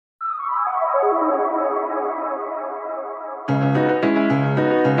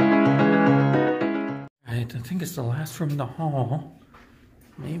Alright, I think it's the last room in the hall.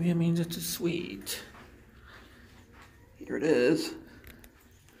 Maybe it means it's a suite. Here it is.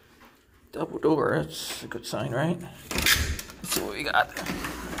 Double door, that's a good sign, right? Let's see what we got.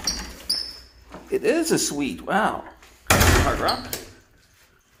 It is a suite, wow. Hard rock.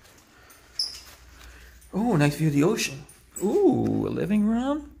 Oh, nice view of the ocean. Ooh, a living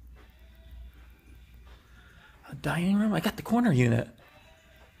room. A dining room. I got the corner unit.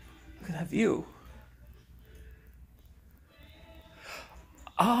 Look at that view.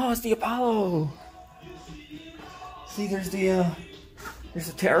 Oh, it's the Apollo. See, there's the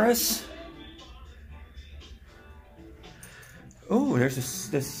terrace. Oh, there's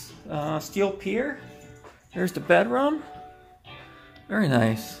this steel pier. There's the bedroom. Very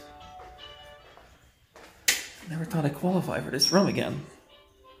nice. Never thought I'd qualify for this room again.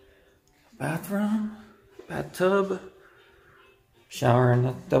 Bathroom, bathtub, shower and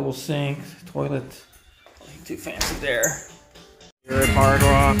a double sink, toilet. Nothing too fancy there. Here at Hard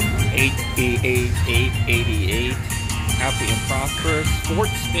Rock, 888. Happy and Prosperous.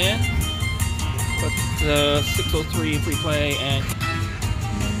 Fourth spin. But 603 free play and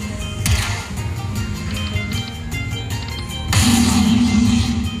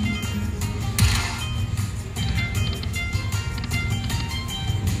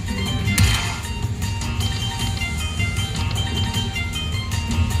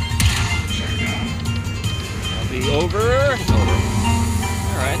over.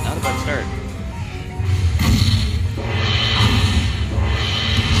 Alright, not a bad start.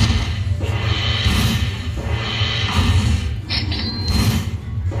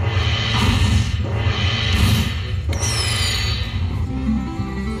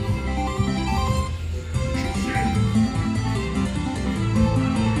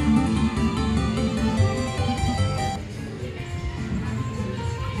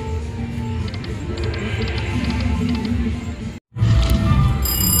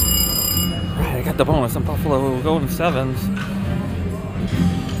 The bonus on Buffalo Golden Sevens. See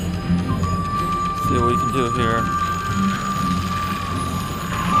what we can do here.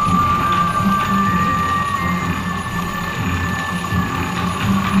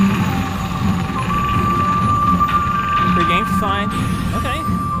 Free games fine. Okay. I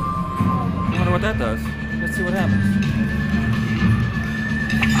wonder what that does. Let's see what happens.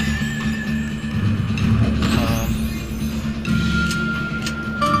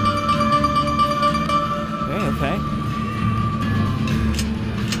 Okay.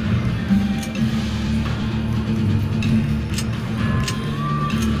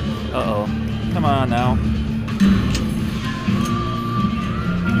 Uh-oh. Come on now.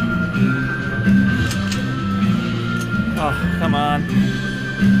 Oh, come on.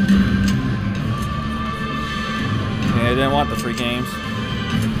 Okay, I didn't want the free games.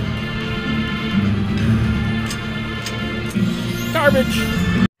 Garbage!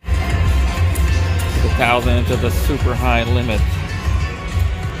 1,000 into the super high limit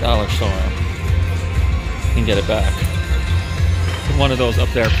dollar store. Can get it back. One of those up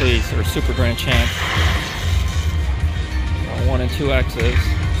there, please, or super grand chance. 1 and 2 X's.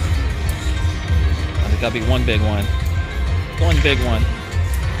 There's gotta be one big one. One big one.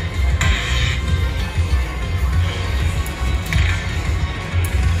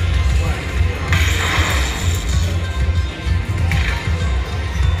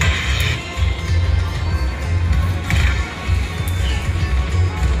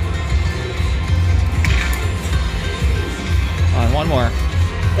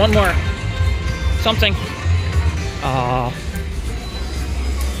 One more. Something. Oh.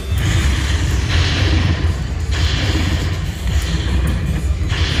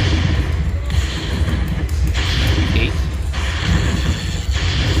 Eight.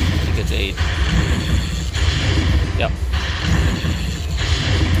 I think it's 8. Yep.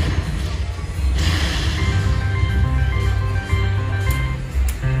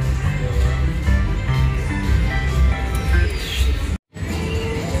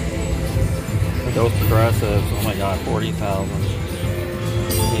 Those progressives, oh my god, 40,000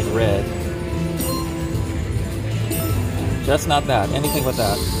 in red. Just not that, anything but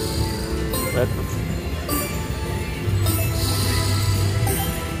that. Red.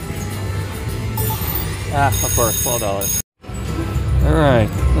 Ah, of course, $12. Alright,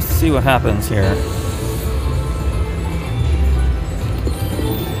 let's see what happens here.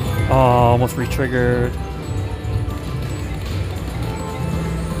 Oh, almost re-triggered.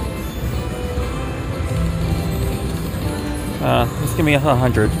 Just give me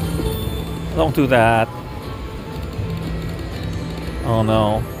 100. Don't do that. Oh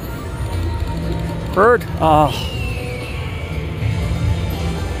no. Bird? Oh.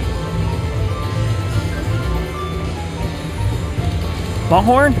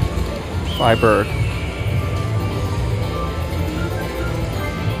 Longhorn? Firebird.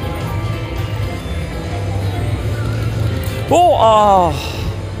 Oh!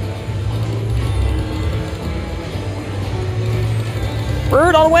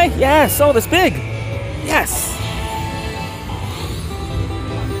 Bird all the way? Yes! Oh, that's big! Yes!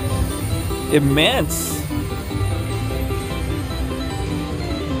 Immense!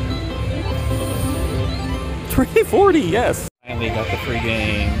 $340, yes! Finally got the free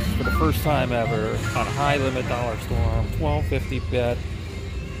games for the first time ever on a high limit dollar storm. $12.50 bet.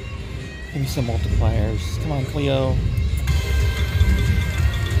 Give me some multipliers. Come on, Cleo.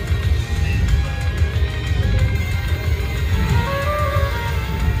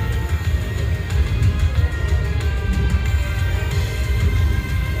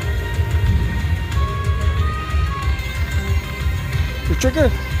 Your trigger.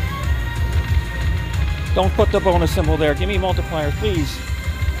 Don't put the bonus symbol there. Give me multipliers, please.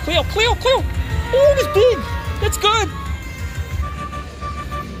 Cleo, Cleo, Cleo! Oh, it's big! That's good!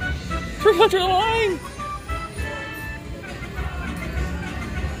 300 line!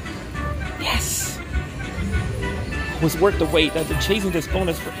 Yes! It was worth the wait. I've been chasing this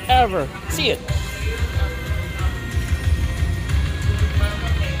bonus forever. See it!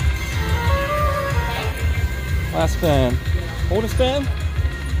 Last spin. Bonus spin?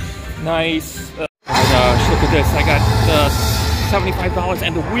 Nice. Oh my gosh, look at this. I got $75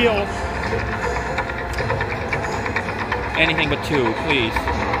 and the wheel. Anything but 2, please.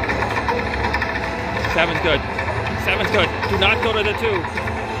 7's good. 7's good. Do not go to the 2.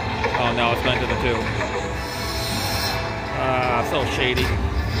 Oh no, it's going to the 2. Ah, so shady.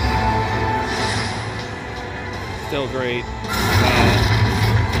 Still great.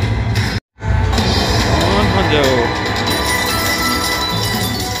 100.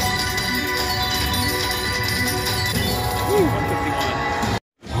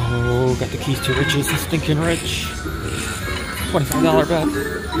 Oh, got the keys to riches and Stinkin Rich. $25 bet.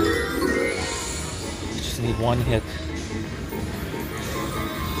 Just need one hit.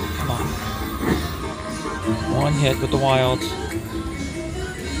 Come on. One hit with the wilds.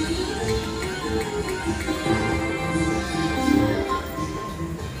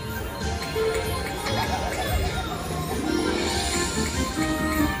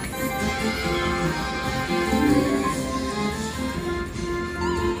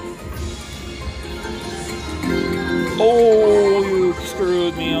 Oh, you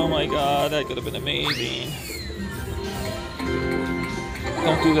screwed me. Oh my god, that could have been amazing.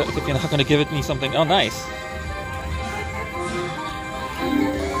 Don't do that if you're not going to give me something. Oh, nice.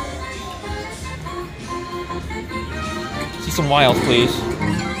 See some wilds, please.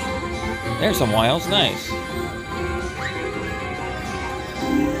 There's some wilds. Nice.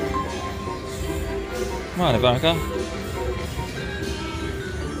 Come on, Ivanka.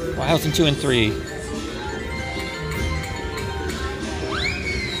 Wilds in 2 and 3.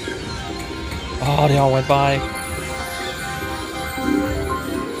 Oh, they all went by.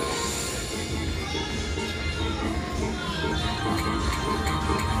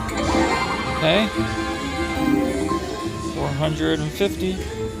 Okay. 450.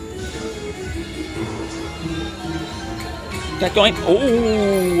 Got going.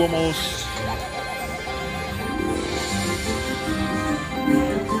 Oh, almost.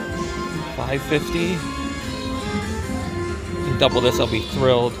 $550. Can double this, I'll be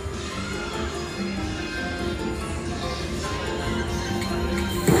thrilled.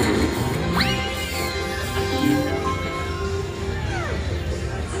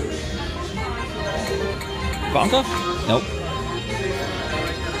 Bonka? Nope.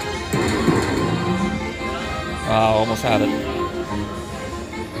 Wow, almost had it.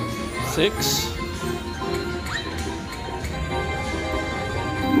 6.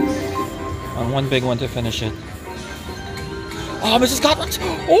 On one big one to finish it. Oh, Mrs. Gotrocks!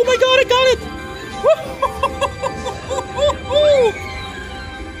 Oh my god, I got it!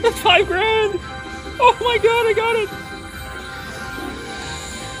 That's $5,000! Oh my god, I got it!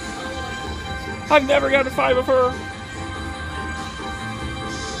 I've never gotten 5 of her.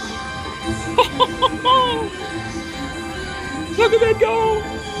 Look at it go!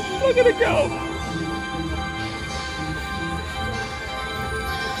 Look at it go!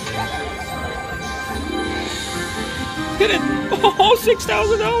 Get it! Oh,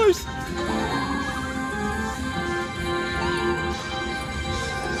 $6,000!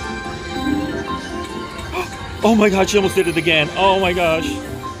 Oh my god, she almost did it again. Oh my gosh.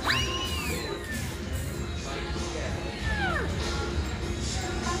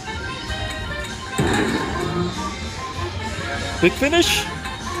 Big finish?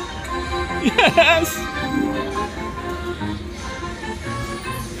 Yes!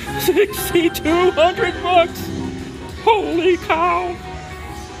 $6,200. Holy cow.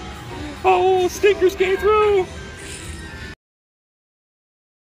 Oh, stinkers came through.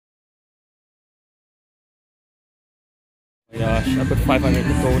 Oh my gosh, I put 500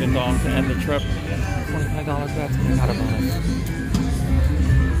 to Golden Dong to end the trip. $25 bets, and I got a bonus.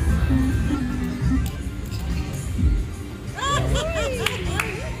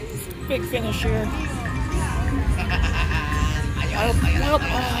 Big finish here. Oh,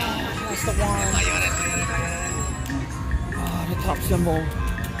 that's the one. Oh, the top symbol.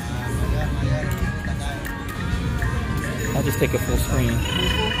 I'll just take a full screen.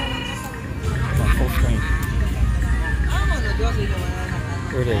 Come on, full screen.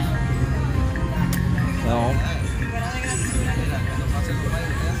 Here it is. No.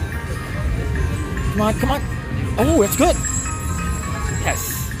 Come on, come on. Oh, that's good. Yes.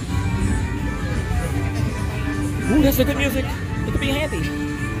 Ooh, that's the good music. It could be handy.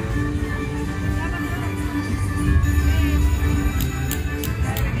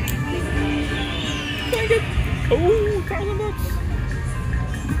 Dang it. Oh, $1,000.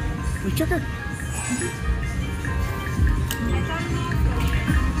 Retrigger.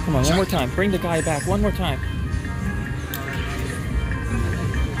 Come on, one more time. Bring the guy back. One more time.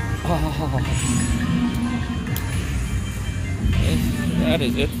 Oh. That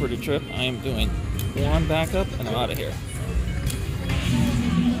is it for the trip. I am doing one backup and I'm out of here.